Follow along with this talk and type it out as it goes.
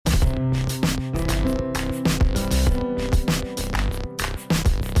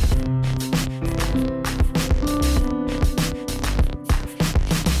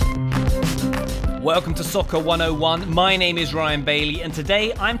Welcome to Soccer 101. My name is Ryan Bailey, and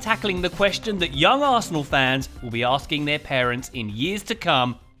today I'm tackling the question that young Arsenal fans will be asking their parents in years to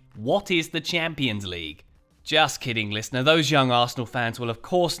come: what is the Champions League? Just kidding, listener. Those young Arsenal fans will of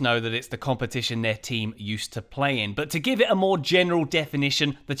course know that it's the competition their team used to play in. But to give it a more general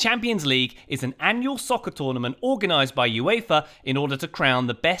definition, the Champions League is an annual soccer tournament organised by UEFA in order to crown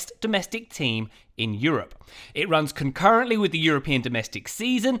the best domestic team in Europe. It runs concurrently with the European domestic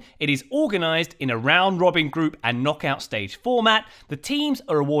season. It is organised in a round-robin group and knockout stage format. The teams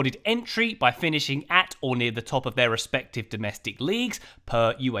are awarded entry by finishing at or near the top of their respective domestic leagues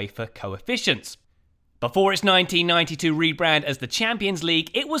per UEFA coefficients. Before its 1992 rebrand as the Champions League,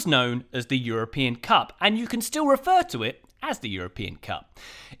 it was known as the European Cup, and you can still refer to it as the European Cup.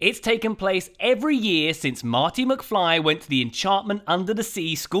 It's taken place every year since Marty McFly went to the Enchantment Under the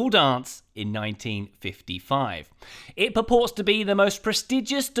Sea school dance in 1955. It purports to be the most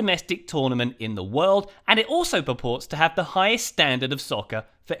prestigious domestic tournament in the world, and it also purports to have the highest standard of soccer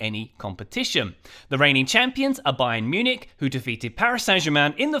for any competition. The reigning champions are Bayern Munich, who defeated Paris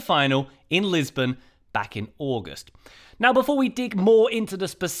Saint-Germain in the final in Lisbon back in August. Now, before we dig more into the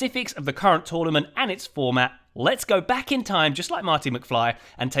specifics of the current tournament and its format, let's go back in time, just like Marty McFly,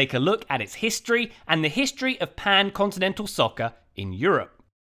 and take a look at its history and the history of pan-continental soccer in Europe.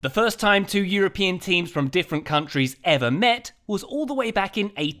 The first time two European teams from different countries ever met was all the way back in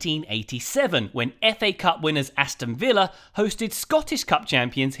 1887, when FA Cup winners Aston Villa hosted Scottish Cup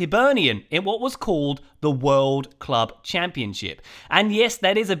champions Hibernian in what was called the World Club Championship. And yes,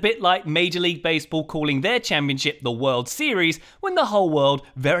 that is a bit like Major League Baseball calling their championship the World Series, when the whole world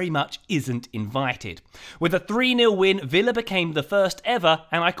very much isn't invited. With a 3-0 win, Villa became the first ever,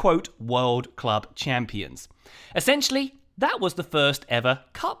 and I quote, World Club champions. Essentially, that was the first ever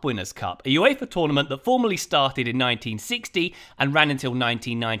Cup Winners' Cup, a UEFA tournament that formally started in 1960 and ran until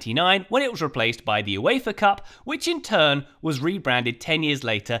 1999, when it was replaced by the UEFA Cup, which in turn was rebranded 10 years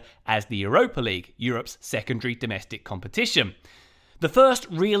later as the Europa League, Europe's secondary domestic competition. The first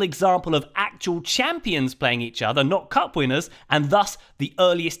real example of actual champions playing each other, not cup winners, and thus the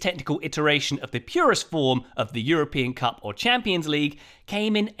earliest technical iteration of the purest form of the European Cup or Champions League,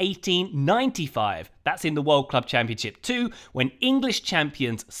 came in 1895. That's in the World Club Championship 2, when English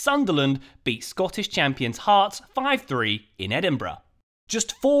champions Sunderland beat Scottish champions Hearts 5-3 in Edinburgh.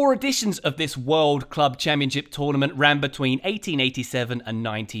 Just 4 editions of this World Club Championship tournament ran between 1887 and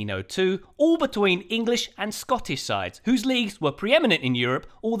 1902, all between English and Scottish sides, whose leagues were preeminent in Europe,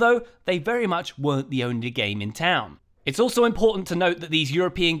 although they very much weren't the only game in town. It's also important to note that these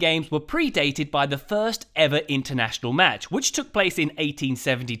European games were predated by the first ever international match, which took place in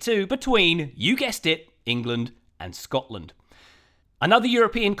 1872 between, you guessed it, England and Scotland. Another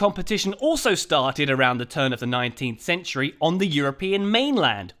European competition also started around the turn of the 19th century on the European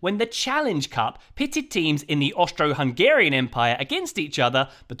mainland, when the Challenge Cup pitted teams in the Austro-Hungarian Empire against each other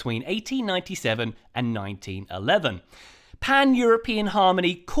between 1897 and 1911. Pan-European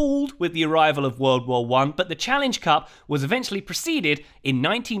harmony cooled with the arrival of World War I, but the Challenge Cup was eventually preceded in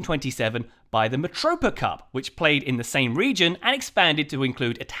 1927 by the Mitropa Cup, which played in the same region and expanded to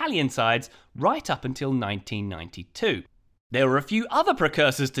include Italian sides right up until 1992. There were a few other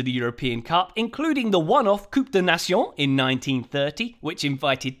precursors to the European Cup, including the one-off Coupe des Nations in 1930, which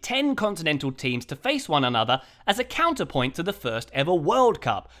invited 10 continental teams to face one another as a counterpoint to the first ever World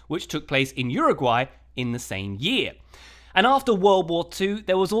Cup, which took place in Uruguay in the same year. And after World War II,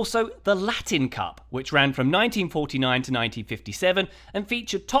 there was also the Latin Cup, which ran from 1949 to 1957 and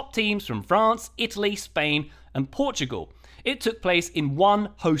featured top teams from France, Italy, Spain, and Portugal. It took place in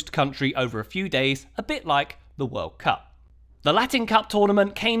one host country over a few days, a bit like the World Cup. The Latin Cup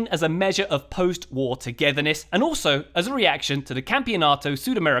tournament came as a measure of post-war togetherness and also as a reaction to the Campeonato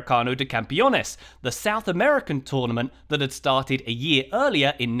Sudamericano de Campeones, the South American tournament that had started a year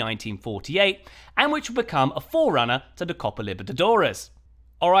earlier in 1948 and which would become a forerunner to the Copa Libertadores.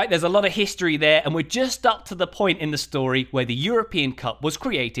 Alright, there's a lot of history there, and we're just up to the point in the story where the European Cup was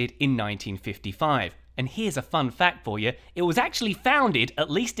created in 1955. And here's a fun fact for you: it was actually founded, at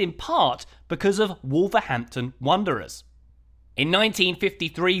least in part, because of Wolverhampton Wanderers. In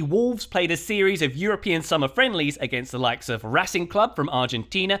 1953, Wolves played a series of European summer friendlies against the likes of Racing Club from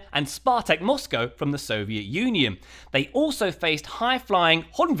Argentina and Spartak Moscow from the Soviet Union. They also faced high-flying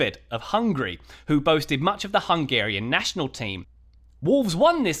Honvéd of Hungary, who boasted much of the Hungarian national team. Wolves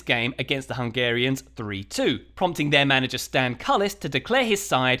won this game against the Hungarians 3-2, prompting their manager Stan Cullis to declare his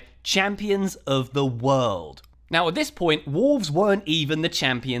side champions of the world. Now at this point, Wolves weren't even the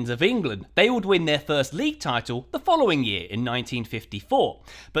champions of England. They would win their first league title the following year in 1954.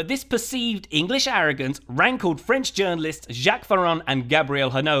 But this perceived English arrogance rankled French journalists Jacques Farran and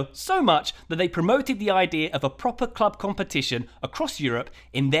Gabriel Hanot so much that they promoted the idea of a proper club competition across Europe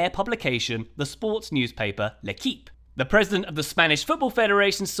in their publication, the sports newspaper L'Équipe. The president of the Spanish Football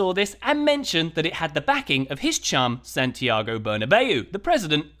Federation saw this and mentioned that it had the backing of his chum Santiago Bernabeu, the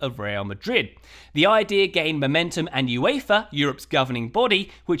president of Real Madrid. The idea gained momentum and UEFA, Europe's governing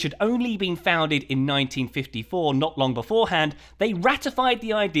body, which had only been founded in 1954, not long beforehand, they ratified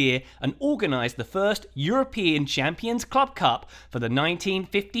the idea and organised the first European Champions Club Cup for the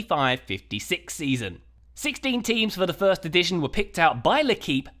 1955-56 season. 16 teams for the first edition were picked out by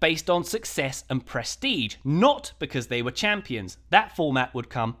L'Équipe based on success and prestige, not because they were champions. That format would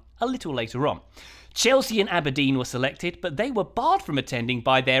come a little later on. Chelsea and Aberdeen were selected, but they were barred from attending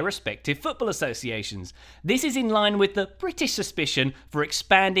by their respective football associations. This is in line with the British suspicion for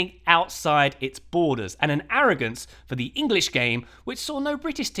expanding outside its borders, and an arrogance for the English game, which saw no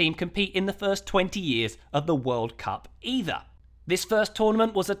British team compete in the first 20 years of the World Cup either. This first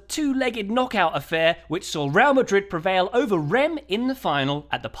tournament was a two-legged knockout affair which saw Real Madrid prevail over Rennes in the final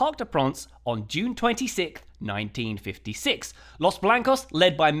at the Parc des Princes on June 26, 1956. Los Blancos,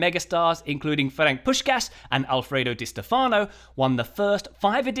 led by megastars including Ferenc Puskás and Alfredo Di Stefano, won the first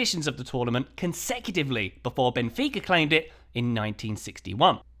 5 editions of the tournament consecutively before Benfica claimed it in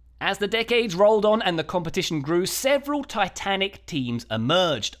 1961. As the decades rolled on and the competition grew, several titanic teams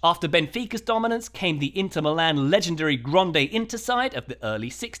emerged. After Benfica's dominance came the Inter Milan legendary Grande Inter side of the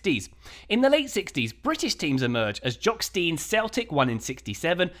early 60s. In the late 60s, British teams emerged as Jock Stein's Celtic won in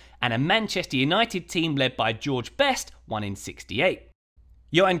 67 and a Manchester United team led by George Best won in 68.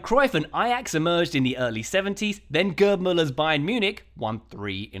 Johan Cruyff and Ajax emerged in the early 70s, then Gerd Muller's Bayern Munich won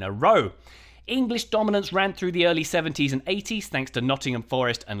 3 in a row. English dominance ran through the early 70s and 80s thanks to Nottingham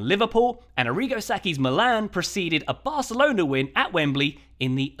Forest and Liverpool, and Arrigo Sacchi's Milan preceded a Barcelona win at Wembley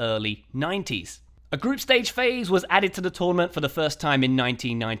in the early 90s. A group stage phase was added to the tournament for the first time in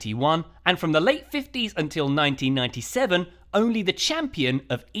 1991, and from the late 50s until 1997, only the champion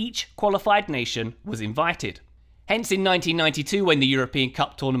of each qualified nation was invited. Hence in 1992, when the European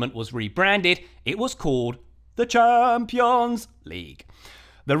Cup tournament was rebranded, it was called the Champions League.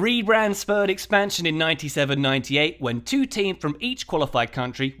 The rebrand spurred expansion in 97-98 when 2 teams from each qualified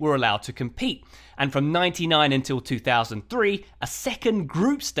country were allowed to compete, and from 99 until 2003 a second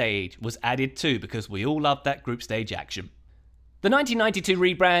group stage was added too, because we all loved that group stage action. The 1992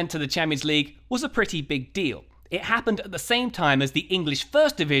 rebrand to the Champions League was a pretty big deal. It happened at the same time as the English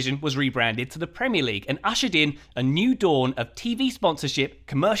First Division was rebranded to the Premier League and ushered in a new dawn of TV sponsorship,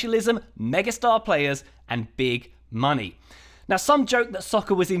 commercialism, megastar players and big money. Now, some joke that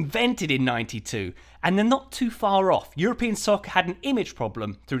soccer was invented in 92, and they're not too far off. European soccer had an image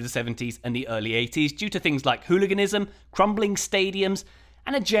problem through the 70s and the early 80s due to things like hooliganism, crumbling stadiums,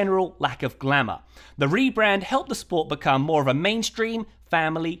 and a general lack of glamour. The rebrand helped the sport become more of a mainstream,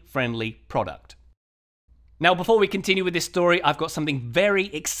 family-friendly product. Now, before we continue with this story, I've got something very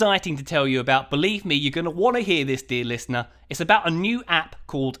exciting to tell you about. Believe me, you're going to want to hear this, dear listener. It's about a new app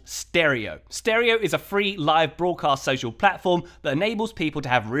called Stereo. Stereo is a free live broadcast social platform that enables people to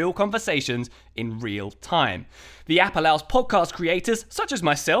have real conversations in real time. The app allows podcast creators, such as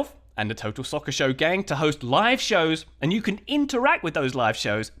myself and the Total Soccer Show gang, to host live shows, and you can interact with those live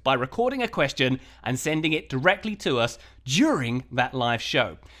shows by recording a question and sending it directly to us during that live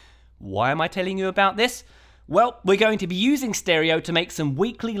show. Why am I telling you about this? Well, we're going to be using Stereo to make some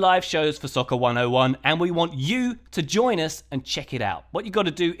weekly live shows for Soccer 101, and we want you to join us and check it out. What you got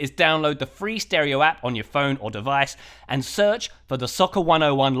to do is download the free Stereo app on your phone or device and search for the Soccer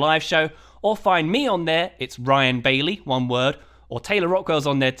 101 live show, or find me on there. It's Ryan Bailey, one word, or Taylor Rockwell's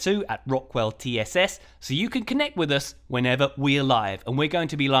on there too at Rockwell TSS, so you can connect with us whenever we're live. And we're going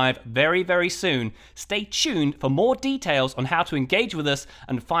to be live very, very soon. Stay tuned for more details on how to engage with us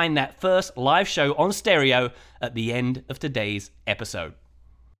and find that first live show on Stereo at the end of today's episode.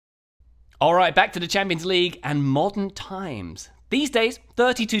 All right, back to the Champions League and modern times. These days,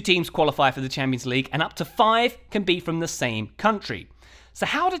 32 teams qualify for the Champions League and up to 5 can be from the same country. So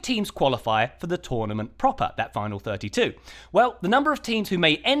how do teams qualify for the tournament proper, that final 32? Well, the number of teams who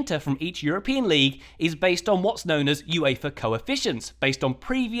may enter from each European league is based on what's known as UEFA coefficients, based on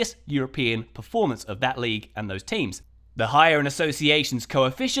previous European performance of that league and those teams. The higher an association's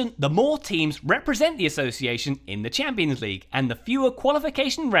coefficient, the more teams represent the association in the Champions League, and the fewer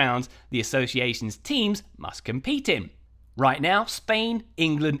qualification rounds the association's teams must compete in. Right now, Spain,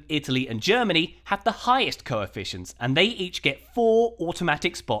 England, Italy and Germany have the highest coefficients, and they each get 4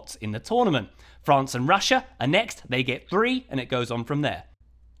 automatic spots in the tournament. France and Russia are next, they get 3, and it goes on from there.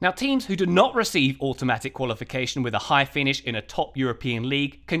 Now, teams who do not receive automatic qualification with a high finish in a top European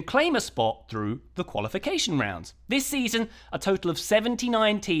league can claim a spot through the qualification rounds. This season, a total of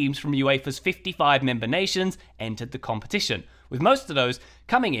 79 teams from UEFA's 55 member nations entered the competition, with most of those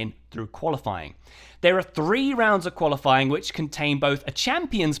coming in through qualifying. There are 3 rounds of qualifying which contain both a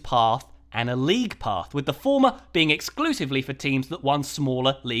Champions path and a league path, with the former being exclusively for teams that won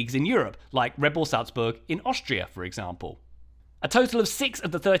smaller leagues in Europe, like Red Bull Salzburg in Austria, for example. A total of 6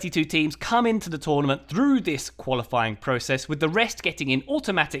 of the 32 teams come into the tournament through this qualifying process, with the rest getting in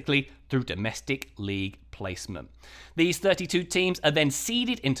automatically through domestic league placement. These 32 teams are then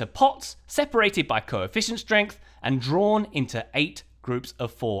seeded into pots, separated by coefficient strength, and drawn into 8 groups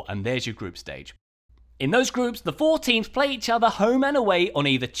of 4, and there's your group stage. In those groups, the 4 teams play each other home and away on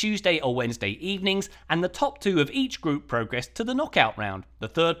either Tuesday or Wednesday evenings, and the top 2 of each group progress to the knockout round. The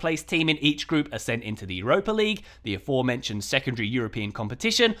 3rd place team in each group are sent into the Europa League, the aforementioned secondary European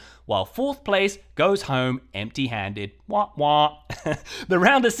competition, while 4th place goes home empty-handed. Wah wah. The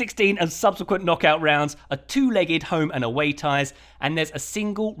round of 16 and subsequent knockout rounds are 2-legged home and away ties, and there's a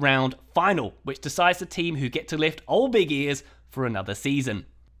single round final, which decides the team who get to lift old big ears for another season.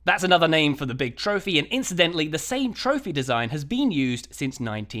 That's another name for the big trophy, and incidentally, the same trophy design has been used since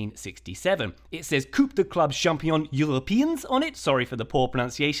 1967. It says Coupe de Clubs Champions Européens on it, sorry for the poor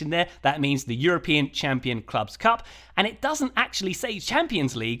pronunciation there, that means the European Champion Clubs Cup, and it doesn't actually say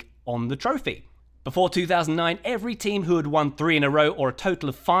Champions League on the trophy. Before 2009, every team who had won 3 in a row or a total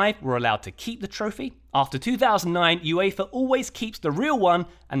of 5 were allowed to keep the trophy. After 2009, UEFA always keeps the real one,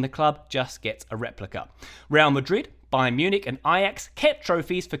 and the club just gets a replica. Real Madrid, Bayern Munich and Ajax kept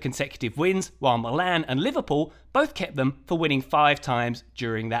trophies for consecutive wins, while Milan and Liverpool both kept them for winning 5 times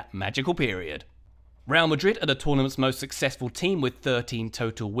during that magical period. Real Madrid are the tournament's most successful team with 13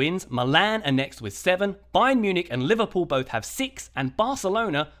 total wins, Milan are next with 7, Bayern Munich and Liverpool both have 6, and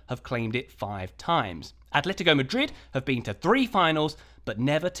Barcelona have claimed it 5 times. Atletico Madrid have been to 3 finals, but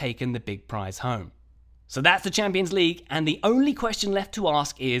never taken the big prize home. So that's the Champions League, and the only question left to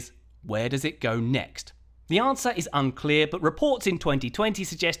ask is, where does it go next? The answer is unclear, but reports in 2020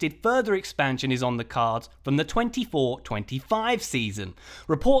 suggested further expansion is on the cards from the 24-25 season.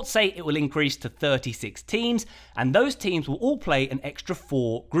 Reports say it will increase to 36 teams, and those teams will all play an extra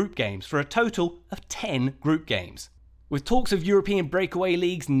 4 group games for a total of 10 group games. With talks of European breakaway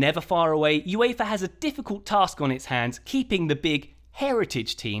leagues never far away, UEFA has a difficult task on its hands, keeping the big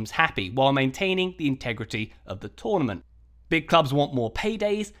heritage teams happy while maintaining the integrity of the tournament. Big clubs want more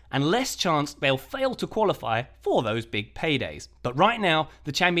paydays and less chance they'll fail to qualify for those big paydays. But right now,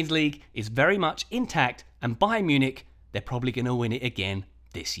 the Champions League is very much intact, and Bayern Munich, they're probably going to win it again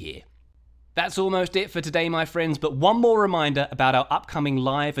this year. That's almost it for today, my friends, but one more reminder about our upcoming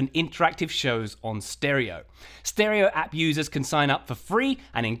live and interactive shows on Stereo. Stereo app users can sign up for free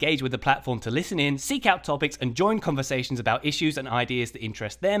and engage with the platform to listen in, seek out topics, and join conversations about issues and ideas that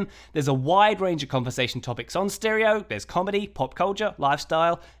interest them. There's a wide range of conversation topics on Stereo. There's comedy, pop culture,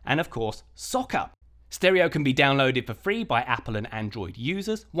 lifestyle, and of course, soccer. Stereo can be downloaded for free by Apple and Android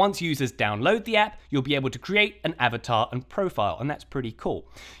users. Once users download the app, you'll be able to create an avatar and profile, and that's pretty cool.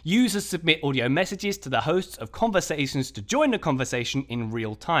 Users submit audio messages to the hosts of conversations to join the conversation in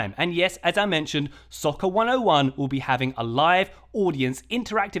real time. And yes, as I mentioned, Soccer 101 will be having a live audience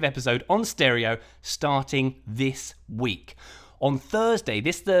interactive episode on Stereo starting this week. On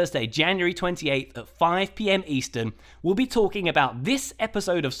this Thursday, January 28th at 5 p.m. Eastern, we'll be talking about this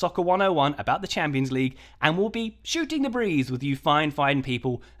episode of Soccer 101 about the Champions League, and we'll be shooting the breeze with you fine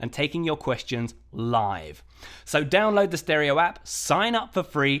people and taking your questions live. So download the Stereo app, sign up for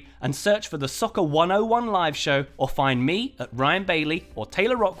free, and search for the Soccer 101 live show, or find me at Ryan Bailey or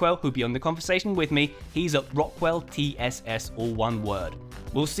Taylor Rockwell, who'll be on the conversation with me. He's at Rockwell TSS, all one word.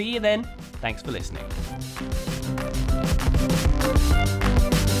 We'll see you then. Thanks for listening.